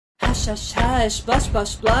Hush, hush, hush, blush,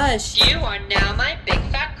 blush, blush. You are now my big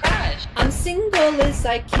fat crush. I'm single as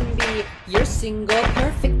I can be. You're single,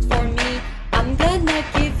 perfect for me. I'm gonna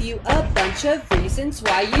give you a bunch of reasons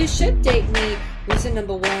why you should date me. Reason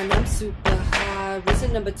number 1, I'm super hot.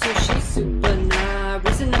 Reason number 2, she's super nah.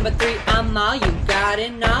 Reason number 3, I'm all you got,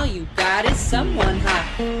 and all you got is someone hot.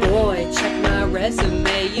 Boy, check my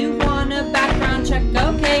resume. You want a background check?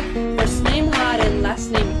 Okay. First name hot and last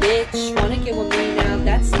name bitch. Wanna get with me now?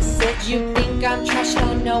 That's a sitch. You think I'm trash?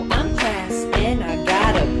 Oh no, I'm class, and I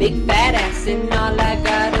got a big fat ass, and all I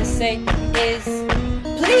gotta say is,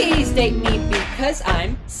 please date me because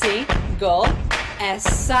I'm single.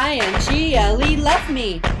 S-I-N-G-L-E, love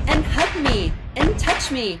me and hug me and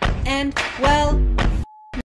touch me and, well,